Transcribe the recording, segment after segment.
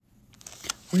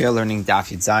We are learning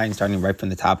Daf Yud Zayin, starting right from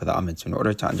the top of the Amid. So in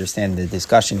order to understand the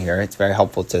discussion here, it's very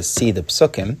helpful to see the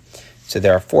psukim. So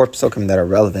there are 4 psukim that are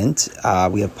relevant.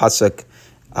 We have pasuk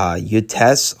Yud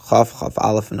Tes, Chav, Chav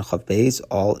Aleph, and Chav Beis,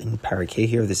 all in Parakeh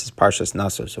here. This is Parshas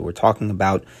Naso. So we're talking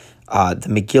about the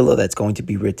Megillah that's going to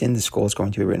be written. The scroll is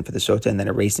going to be written for the Sota and then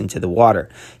erased into the water.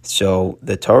 So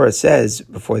the Torah says,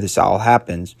 before this all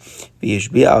happens,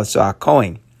 V'yishbi'a Osa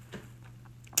HaKohen.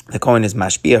 The Kohen is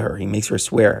mashbiah her. He makes her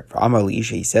swear. For Amar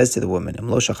L'isha, he says to the woman,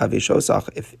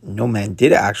 if no man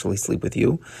did actually sleep with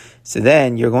you, so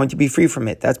then you're going to be free from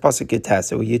it. That's pasuk Yud.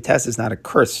 So Yud is not a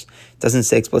curse. It doesn't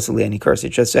say explicitly any curse.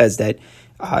 It just says that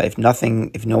if no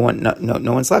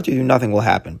one slept with you, nothing will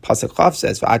happen. Pasuk Chav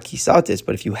says, V'ad kisatis,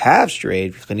 but if you have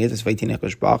strayed, if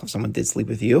someone did sleep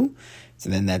with you, so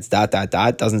then that's ...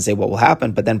 Doesn't say what will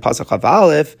happen. But then pasuk Chav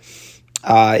Aleph,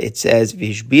 it says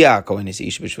Vishbia Kohen is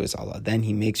ish b'shvuas Allah. Then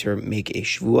he makes her make a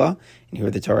shvua, and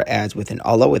here the Torah adds with an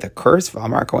Allah, with a curse.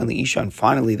 V'amar Kohen liisha, and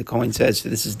finally the Kohen says, so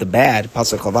this is the bad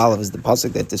pasuk Chav Aleph is the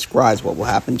pasuk that describes what will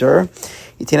happen to her.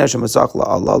 Hashem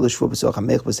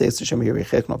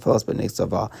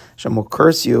will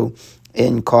curse you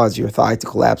and cause your thigh to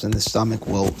collapse, and the stomach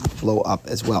will blow up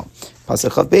as well.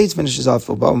 Pasuk Chav Beis finishes off,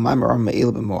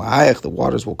 the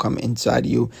waters will come inside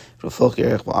you.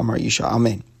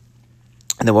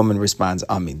 And the woman responds,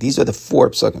 Amen. These are the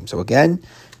 4 psukim. So again,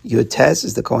 Yud Tes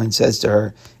is the Kohen says to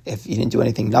her, if you didn't do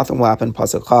anything, nothing will happen.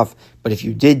 Pasuk Chav. But if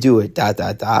you did do it, ...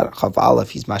 Chav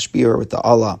Aleph, he's mashbir with the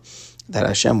Allah, that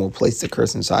Hashem will place the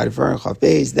curse inside of her. And Chav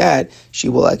Beis, that she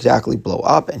will exactly blow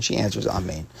up, and she answers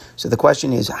Amen. So the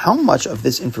question is, how much of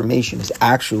this information is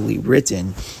actually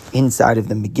written inside of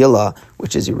the Megillah,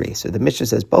 which is erased? So the Mishnah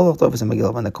says,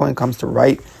 when the Kohen comes to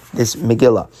write this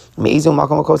Megillah,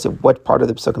 what part of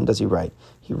the Psukim does he write?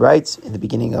 He writes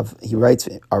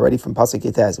already from Pasuk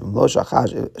Yitez,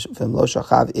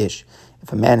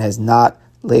 if a man has not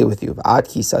lay with you, you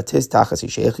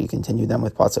continue them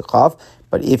with Pasuk Chav.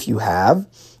 But if you have,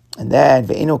 and then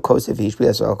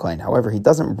however, he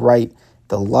doesn't write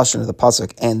the lashon of the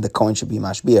pasuk, and the Kohen should be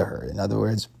mashbiah her. In other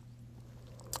words,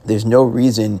 there's no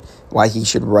reason why he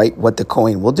should write what the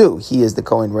Kohen will do. He is the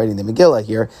Kohen writing the Megillah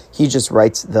here. He just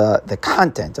writes the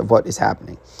content of what is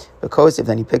happening. Because if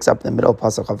then he picks up in the middle of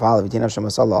Pasuk Chav,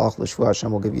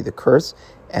 Hashem will give you the curse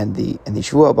and the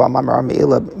Shua, and then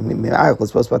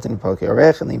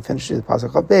he finishes the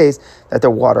Pasuk Chav Beis that the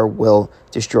water will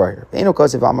destroy her. He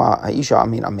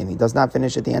does not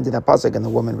finish at the end of that pasuk, and the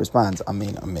woman responds,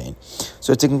 Amen, Amen.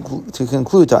 So to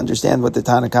conclude, to understand what the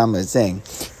Tanna Kama is saying,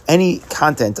 any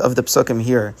content of the psukim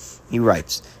here, he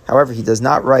writes. However, he does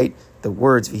not write the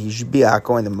words V'yishbi'a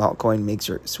Kohen, the Kohen makes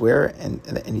her swear, and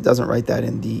he doesn't write that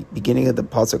in the beginning of the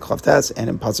pasuk Chav Tes and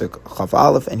in pasuk Chav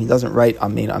Aleph, and he doesn't write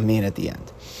Amen, Amen at the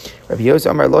end. Rabbi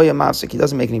Yossi Amar Lo Yamafsik, he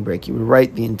doesn't make any break. He would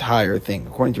write the entire thing.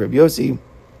 According to Rabbi Yossi,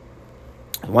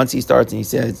 once he starts and he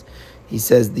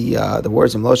says the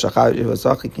words Im Lo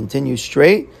Shachar, he continues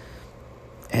straight,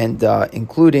 and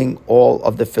including all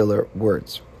of the filler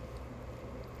words.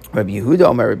 Rabbi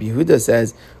Yehuda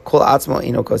says, Kol atzma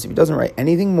ino kos. If he doesn't write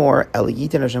anything more, all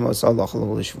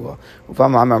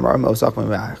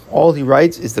he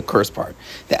writes is the curse part,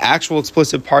 the actual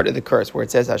explicit part of the curse, where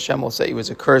it says Hashem will say it was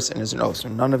a curse and is an oath. So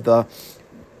none of the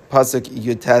pasuk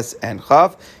Yud Tes and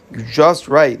Chav. You just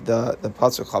write the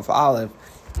pasuk Chav Aleph,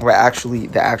 where actually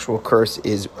the actual curse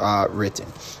is written.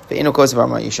 And again,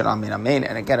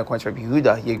 according to Rabbi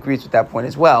Yehuda, he agrees with that point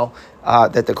as well,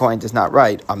 that the Kohen does not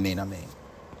write Amen, Amen.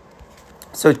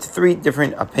 So 3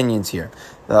 different opinions here.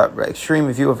 The extreme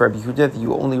view of Rabbi Yehuda,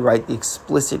 you only write the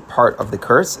explicit part of the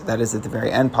curse. That is at the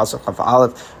very end, Pasuk Chav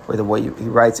Aleph, where the way he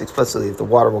writes explicitly, if the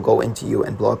water will go into you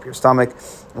and blow up your stomach.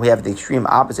 We have the extreme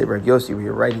opposite, Rabbi Yossi, where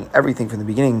you're writing everything from the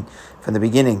beginning,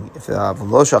 if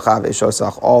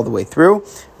all the way through.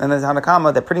 And then the Tanna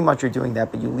Kama, that pretty much you're doing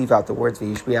that, but you leave out the words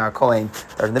V'yishbi'a Kohen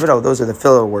that are in the middle. Those are the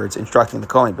filler words instructing the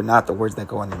Kohen, but not the words that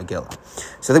go in the Megillah.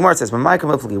 So the Gemara says,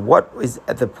 what is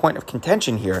at the point of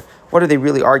contention here? What are they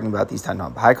really arguing about, these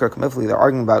Tanam? They're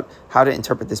arguing about how to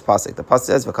interpret this pasuk. The pasuk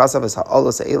says, "V'kasav es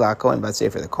ha'olos ha'ela Kohen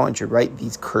b'sefer." The Kohen should write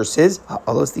these curses,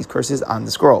 these curses on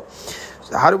the scroll.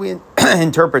 So how do we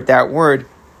interpret that word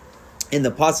in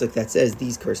the pasuk that says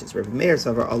these curses? Rabbi Meir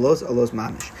savar alos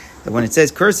mamish. That when it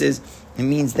says curses, it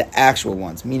means the actual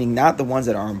ones, meaning not the ones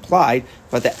that are implied,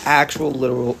 but the actual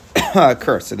literal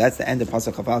curse. So that's the end of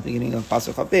Pasuk Chav, beginning of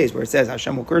Pasuk Chav Beis, where it says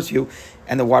Hashem will curse you,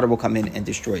 and the water will come in and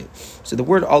destroy you. So the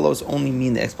word alos only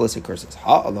mean the explicit curses,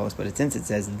 ha-alos, but since it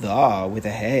says the with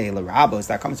a hey, l'rabos,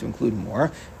 that comes to include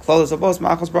more. Klolos abos,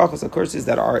 machos brachos, the curses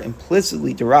that are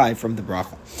implicitly derived from the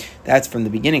bracha. That's from the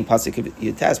beginning, Pasuk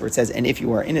Yud Tes, where it says, and if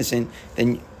you are innocent,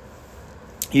 then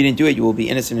you didn't do it, you will be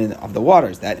innocent of the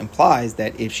waters. That implies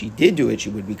that if she did do it, she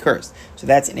would be cursed. So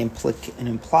that's an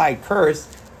implied curse.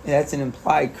 That's an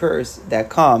implied curse that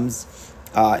comes,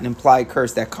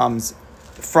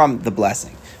 from the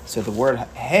blessing. So the word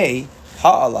hey,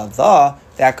 ha'ala,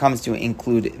 that comes to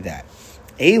include that.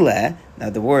 Eile, now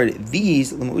the word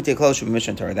these,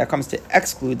 that comes to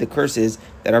exclude the curses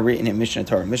that are written in Mishnah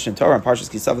Torah. Mishnah Torah and Parshas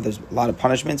Kisava, there's a lot of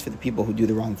punishments for the people who do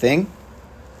the wrong thing.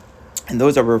 And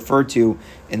those are referred to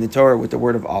in the Torah with the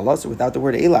word of Allah. So without the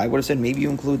word Eila, I would have said maybe you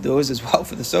include those as well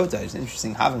for the Sota. It's an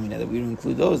interesting havamina that we don't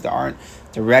include those that aren't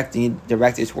directed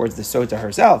towards the Sota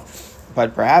herself.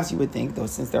 But perhaps you would think, though,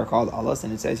 since they're called Allah,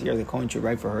 and it says here the Kohen should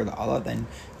write for her the Allah, then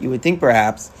you would think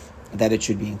perhaps that it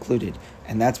should be included.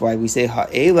 And that's why we say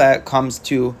Ha'ela comes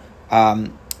to, the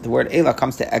word Eila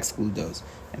comes to exclude those.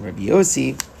 And Rabbi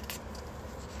Yossi,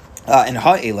 and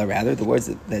ha'ela rather, the words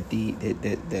that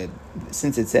the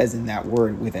since it says in that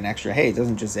word with an extra hey, it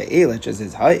doesn't just say eila, it just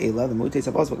says ha'ela, the mute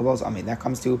sabos v'kabos amen. That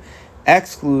comes to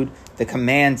exclude the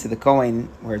command to the Kohen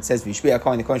where it says v'shbiya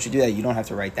Kohen, the Kohen should do that. You don't have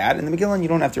to write that. In the Megillah, you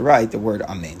don't have to write the word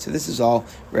amen. So this is all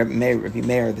Rabbi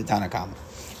Meir, the Tanna Kama.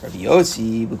 Rabbi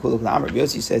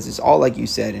Yossi says it's all like you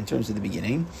said in terms of the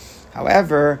beginning.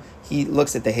 However, he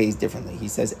looks at the hays differently. He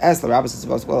says, "Es l'rabbis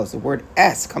as well as the word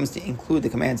es comes to include the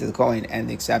command to the Kohen and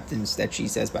the acceptance that she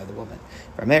says by the woman."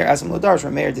 Rameir Esam lo darsh.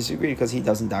 Rameir disagreed because he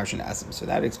doesn't darsh in Esam. So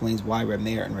that explains why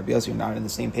Rameir and Rabbi Yossi are not on the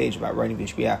same page about writing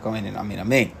Vishbiya Kohen and Amen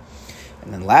Amen.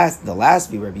 And then the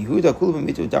last view, Rabbi Yehuda Kulubim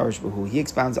Mitu Darish Bahu, he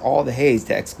expounds all the hays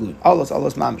to exclude. Alos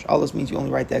mamish. Alos means you only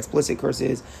write the explicit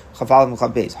curses. Chavalim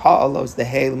Chabbeis. Ha-alos, the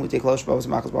hay, Lemute Klosh Bavos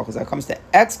Makas Bachos. That comes to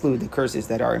exclude the curses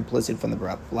that are implicit from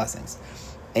the blessings.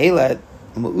 Eila,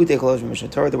 Mu'ute Klosh Mishnah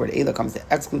Torah, the word Eila comes to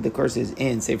exclude the curses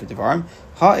in Sefer Devarim.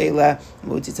 Ha-eila,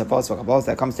 Mu'ute Tzavos Vakabos,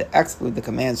 that comes to exclude the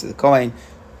commands to the Kohen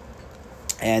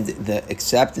and the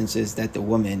acceptances that the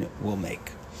woman will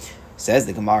make. Says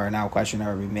the Gemara, now question of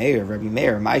Rabbi Meir,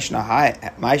 Ma'ishna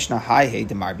hai hey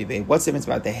demar bibe. What's the difference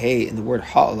about the hay in the word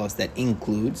ha'alos that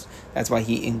includes? That's why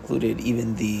he included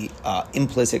even the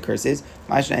implicit curses.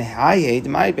 Ma'ishna hai hey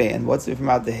demar bibe. And what's the difference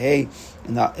about the hay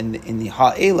in the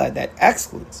ha'ela that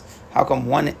excludes? How come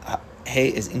one hay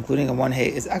is including and one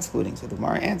hay is excluding? So the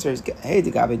Gemara answers, hey,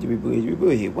 when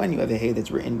you have a hay that's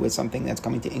written with something that's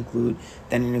coming to include,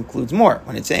 then it includes more.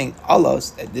 When it's saying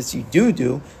alos, this you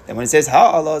do, then when it says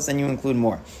ha-alos, then you include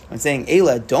more. When it's saying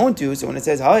ela, don't do, so when it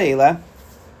says ha-ela,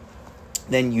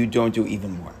 then you don't do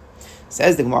even more.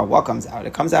 Says the Gemara, what comes out?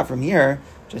 It comes out from here,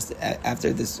 just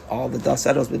after this, all the dust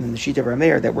settles within the sheet of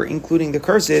Rameir, that we're including the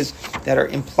curses that are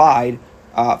implied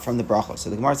from the brachos. So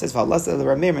the Gemara says, in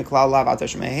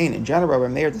general,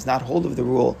 Rameir does not hold of the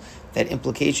rule that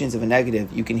implications of a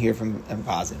negative you can hear from a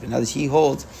positive. In other words, he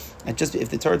holds that just if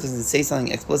the Torah doesn't say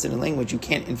something explicit in language, you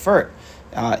can't infer it.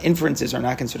 Inferences are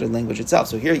not considered language itself.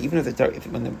 So here, even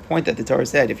when the point that the Torah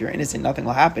said, if you're innocent, nothing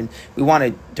will happen, we want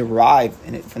to derive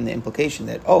from the implication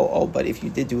that, but if you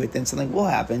did do it, then something will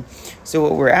happen. So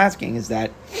what we're asking is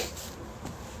that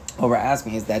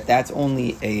that's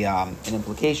only an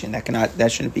implication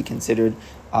that shouldn't be considered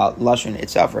lashon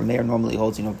itself. Rameir normally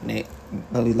holds, we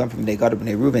learn from Bnei Gad or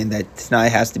Bnei Reuven that Tanai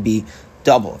has to be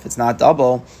double. If it's not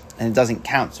double, and it doesn't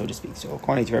count, so to speak. So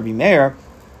according to Rabbi Meir,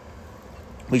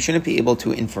 we shouldn't be able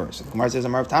to infer. So the Gemara says,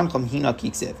 Amar Tancham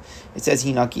hinaki ksiv. It says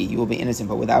hinaki, you will be innocent,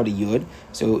 but without a yud.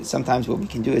 So sometimes what we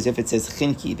can do is if it says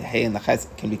chinki, the hay and the ches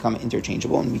can become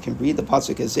interchangeable, and we can read the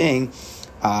pasuk as saying,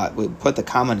 we put the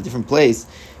comma in a different place.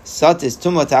 Satis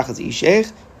tuma tachas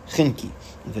ishech chinki.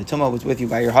 If the tuma was with you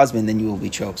by your husband, then you will be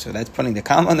choked. So that's putting the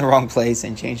comma in the wrong place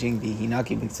and changing the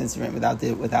hinaki, because since it's written without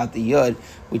the yud,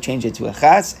 we change it to a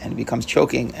ches, and it becomes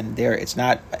choking. And there, it's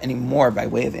not anymore by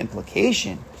way of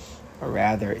implication, or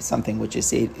rather, it's something which is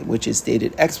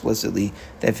stated explicitly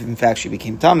that if in fact she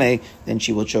became tameh, then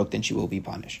she will choke, then she will be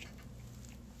punished.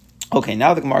 Okay,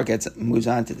 now the Gemara moves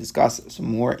on to discuss some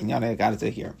more Inyana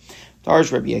Agadata here.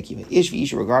 Tarish Rabbi Akiva, Ish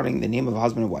v'Isha, regarding the name of a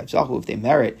husband and wife. Zachu, if they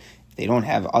merit, if they don't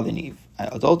have other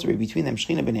adultery between them,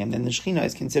 Shechina b'nei, then the Shechina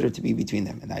is considered to be between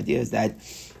them. And the idea is that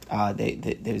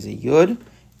there's a Yud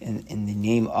in the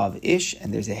name of Ish,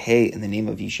 and there's a Hey in the name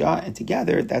of Isha, and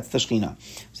together, that's the Shechina.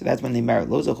 So that's when they merit.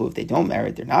 Lo zachu, if they don't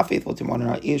merit, they're not faithful to one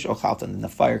another, Ish or Chaltan, then the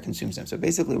fire consumes them. So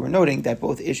basically, we're noting that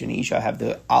both Ish and Isha have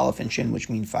the Aleph and Shin, which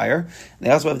mean fire. And they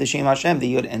also have the Shem Hashem,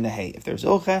 the Yud and the Hey. If they're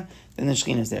Zocha, then the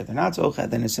Shechina is there. If they're not Zocha,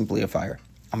 then it's simply a fire.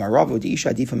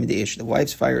 The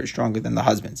wife's fire is stronger than the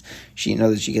husband's. She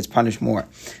knows that she gets punished more.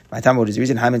 My time, what is the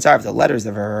reason? The letters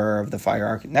of the fire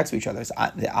are next to each other.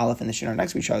 The Aleph and the Shin are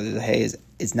next to each other. The Hay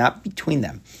is not between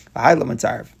them.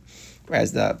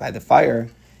 Whereas by the fire,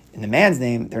 In the man's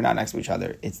name, they're not next to each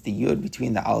other. It's the yud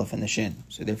between the aleph and the shin.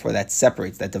 So therefore that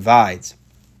separates, that divides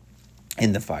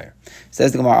in the fire.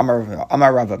 Says the Gemara,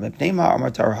 Amar Rava,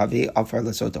 Amar Torah Havi Afar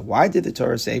Lesota. Why did the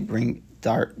Torah say bring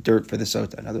dirt for the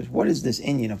sota? In other words, what is this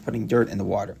Indian of putting dirt in the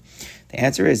water? The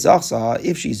answer is Zachsa,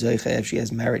 if she's Zoicha, if she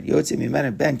has merit, Yotzi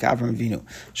Mimena Ben Kavram Vinu.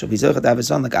 She'll be Zoicha to have a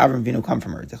son like Avram Vinu come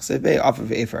from her.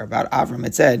 About Avram,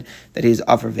 it said that he's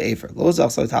Afar Ve'efer. Lo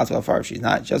Zachsa Tatu Afar. If she's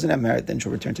not, she doesn't have merit, then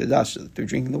she'll return to the dust. Through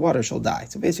drinking the water, she'll die.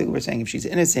 So basically, we're saying if she's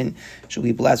innocent, she'll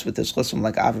be blessed with this chusum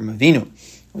like Avram Avinu.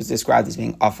 Was described as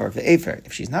being Afar Ve'efer.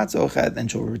 If she's not Zocha, then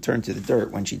she'll return to the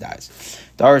dirt when she dies.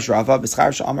 Darish Rava,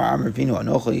 B'schar Sh'amar Amar Vinu,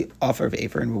 Anochi Afar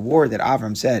Ve'efer, in reward that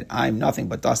Avram said, I'm nothing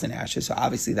but dust and ashes. So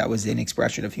obviously that was an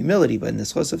expression of humility, but in the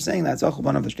schus of saying that,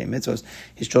 Zachul of the Shtei mitzvos,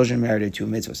 his children merited 2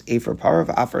 mitzvos. Efer Para of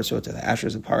Afar Sota, the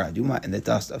ashes of Para Aduma, and the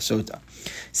dust of Sota.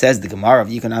 Says the Gemara of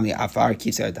Yikonami Afar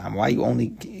Kisei Adam. Why are you only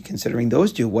considering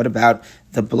those 2? What about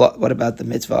the blood? What about the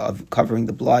mitzvah of covering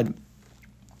the blood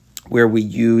where we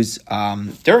use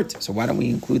dirt? So why don't we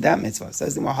include that mitzvah? It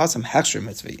says the Mahasam Hechsher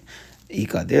mitzvah.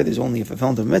 There's only a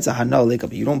fulfillment of mitzvah,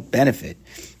 but you don't benefit.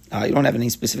 You don't have any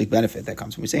specific benefit that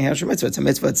comes when we say Hechsher mitzvah. It's a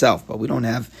mitzvah itself, but we don't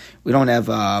have more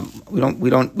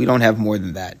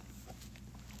than that.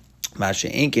 Masha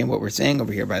Inkin, what we're saying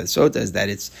over here by the Sota is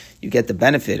that you get the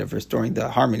benefit of restoring the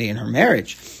harmony in her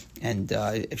marriage. And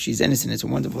if she's innocent, it's a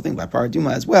wonderful thing. By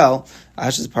Paraduma as well,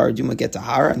 Ash's Paraduma get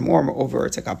Tahara, and moreover,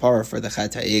 it's a kapara for the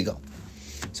Chet HaEgel.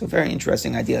 So very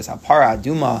interesting ideas how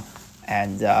Paraduma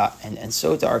and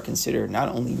Sota are considered not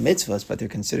only mitzvahs, but they're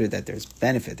considered that there's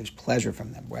benefit, there's pleasure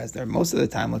from them. Whereas they're most of the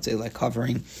time, let's say like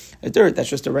covering the dirt, that's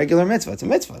just a regular mitzvah. It's a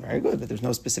mitzvah, very good, but there's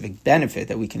no specific benefit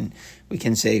that we can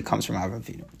say comes from Avram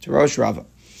Avinu. To Rosh Rava.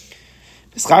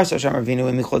 Reward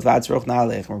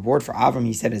for Avram,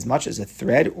 he said, as much as a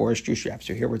thread or a shoestrap.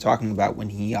 So here we're talking about when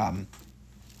he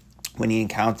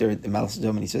encountered the Melech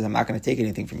Sodom, and he says, I'm not going to take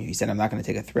anything from you. He said, I'm not going to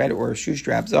take a thread or a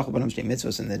shoestrap. And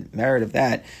the merit of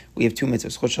that, we have 2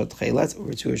 mitzvahs,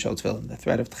 over 2 tefillin. The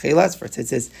thread of tchelas for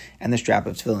tzitzis and the strap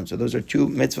of tefillin. So those are 2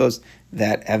 mitzvahs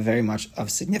that have very much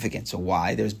of significance. So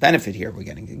why? There's benefit here we're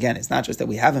getting. Again, it's not just that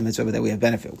we have a mitzvah, but that we have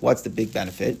benefit. What's the big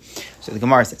benefit? So the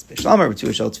Gemara says,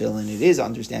 tefillin, it is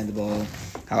understandable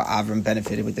how Avram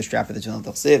benefited with the strap of the tefillin.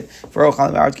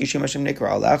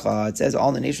 It says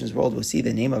all the nations of the world will see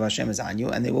the name of Hashem is on you,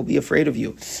 and they will be afraid of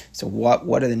you. So what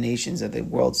do the nations of the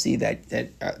world see that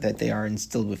they are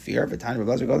instilled with fear? They see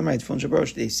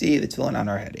the tefillin on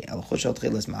our head.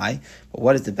 But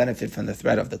what is the benefit from the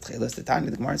thread of the tchelis? The time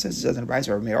the Gemara says in the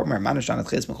Brayso,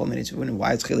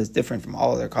 why is tchelis different from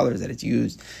all other colors that it's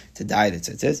used to dye the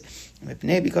tzitzis?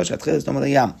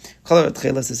 Color of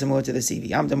tchelis is similar to the sea.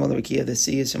 The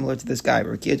sea is similar to the sky.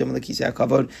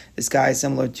 The sky is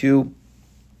similar to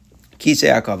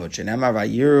Kisei HaKavod, Shenemar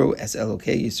Vayiru Es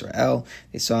Elokei Yisrael.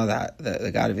 They saw that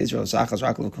the God of Israel, Zachas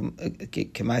Raklu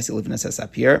Kemaisi Livnas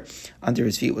Sapir. Under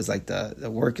his feet was like the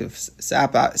work of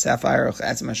sapphire,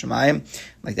 Chatzim HaShemayim,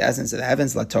 like the essence of the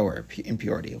heavens, Lator,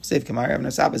 impurity. Like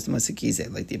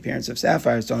the appearance of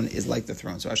sapphire stone is like the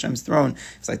throne. So Hashem's throne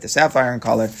is like the sapphire in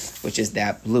color, which is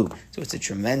that blue. So it's a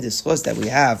tremendous chus that we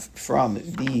have from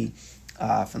looking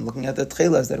at the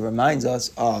tchelas that reminds us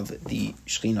of the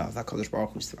Shekhinah of HaKadosh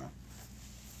Baruch Hu's throne.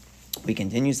 We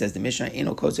continue, says the Mishnah,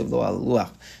 Eino Kosev Lo Al Luach.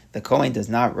 The Kohen does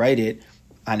not write it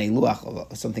on a luach,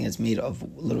 of something that's made of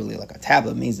literally like a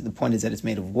tablet. It means that the point is that it's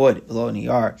made of wood. Below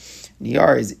niyar.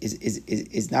 Niyar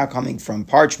is not coming from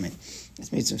parchment.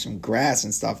 It's made of some grass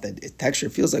and stuff that texture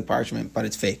feels like parchment, but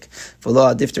it's fake.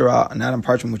 V'lo diftera, not on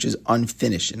parchment, which is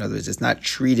unfinished. In other words, it's not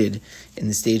treated in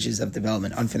the stages of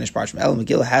development. Unfinished parchment. El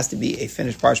Megillah has to be a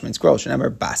finished parchment scroll.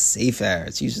 Shenemar basefer.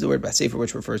 It uses the word basefer,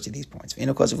 which refers to these points.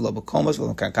 Can't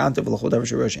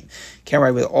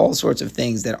write with all sorts of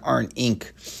things that aren't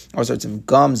ink, all sorts of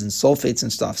gums and sulfates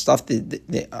and stuff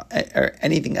or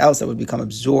anything else that would become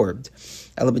absorbed.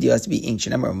 Elabadi has to be ink. The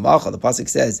pasuk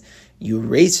says you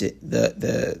erase it,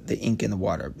 the ink in the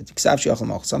water.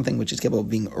 Something which is capable of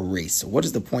being erased. So what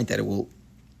is the point that it will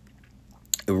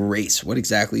erase? What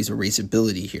exactly is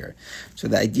erasability here? So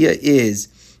the idea is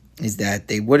that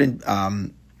they wouldn't.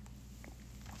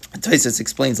 Taisus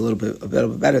explains a little bit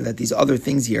better that these other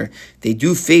things here, they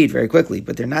do fade very quickly,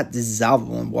 but they're not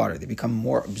dissolvable in water. They become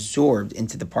more absorbed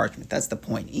into the parchment. That's the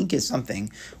point. Ink is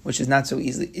something which is not so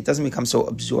easily, it doesn't become so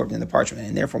absorbed in the parchment,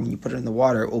 and therefore when you put it in the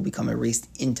water, it will become erased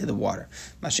into the water.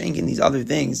 Mashenk and these other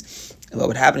things, what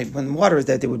would happen if you put in the water is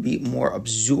that they would be more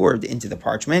absorbed into the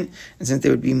parchment, and since they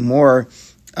would be more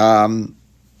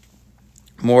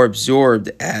absorbed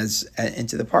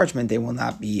into the parchment, they will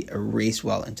not be erased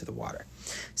well into the water.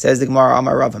 Says the Gemara,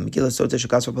 Amar Rava, Megillah Sota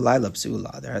Shekaso B'Layla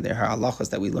Psula. There are halachas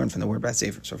that we learn from the word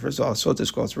Basefer. So first of all, Sota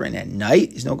scrolls written at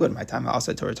night is no good. My time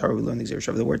also Torah we learn the Xer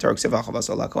of the word Torah.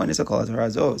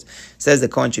 Says the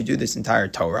Kohen should do this entire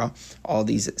Torah. All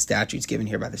these statutes given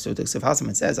here by the Sota Ksiv Hasim.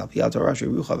 It says Al Piyal Torah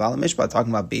Sherucha Val Mishpat,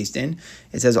 talking about based in.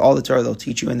 It says all the Torah they'll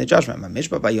teach you in the judgment.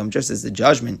 Mishpat by Yom, just as the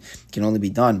judgment can only be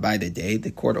done by the day.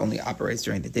 The court only operates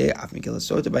during the day. Af Megillah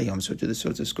Sota by Yom, so to the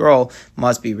Sota scroll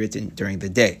must be written during the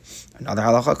day. Another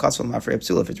halacha, kasval mafrei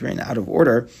psula, if it's written out of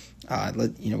order,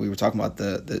 we were talking about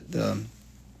the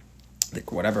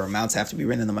whatever amounts have to be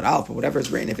written in the Madal, but whatever is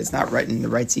written, if it's not written in the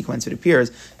right sequence it appears,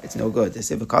 it's no good. They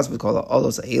say because we call it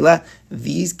olos aila,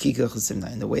 these kika chesimna,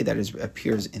 in the way that it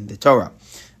appears in the Torah.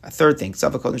 A third thing,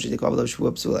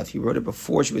 if he wrote it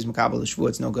before she was makabel shvua,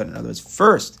 it's no good. In other words,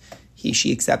 first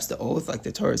she accepts the oath, like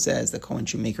the Torah says, the Kohen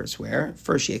should make her swear.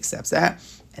 First she accepts that,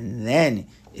 and then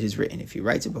it is written. If he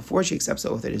writes it before she accepts the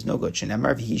oath, it is no good.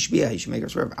 He should make her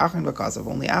swear.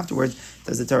 Only afterwards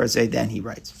does the Torah say, then he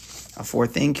writes. A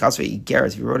fourth thing, if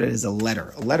he wrote it as a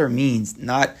letter. A letter means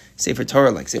not Sefer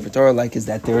Torah like. Sefer Torah like is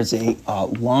that there's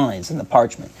lines in the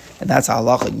parchment. And that's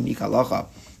halacha, unique halacha.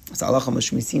 It's halacha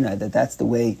mishmisina, that's the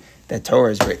way that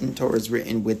Torah is written. Torah is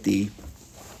written with the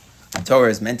Torah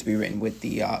is meant to be written with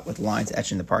the with lines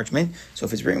etched in the parchment. So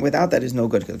if it's written without, that is no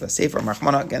good. Because the Sefer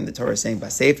Machmana, again, the Torah is saying by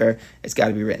Sefer, it's got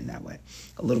to be written that way.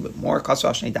 A little bit more. If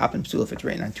it's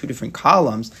written on two different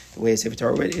columns, the way a Sefer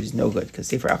Torah written, it is no good. Because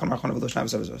Sefer Achon Machmana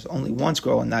is only one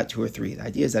scroll and not two or three. The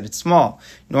idea is that it's small.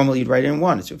 Normally you'd write it in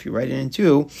one. So if you write it in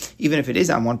two, even if it is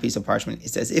on one piece of parchment,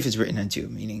 it's as if it's written in two,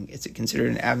 meaning it's considered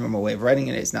an abnormal way of writing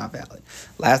it. It's not valid.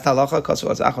 Last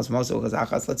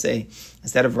halacha, let's say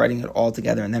instead of writing it all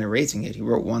together and then erasing it, he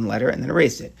wrote one letter and then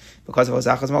erased it. Because of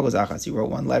Osachas, he wrote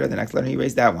one letter, the next letter he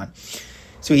erased that one.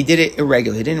 So he did it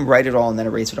irregular. He didn't write it all and then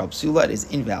erase it all. Psula, it is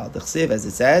invalid. The chsiv, as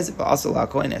it says, so the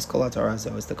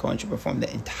Kohen should perform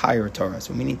the entire Torah.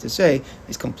 So meaning to say,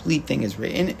 this complete thing is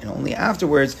written, and only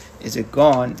afterwards is it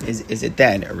gone, is it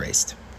then erased.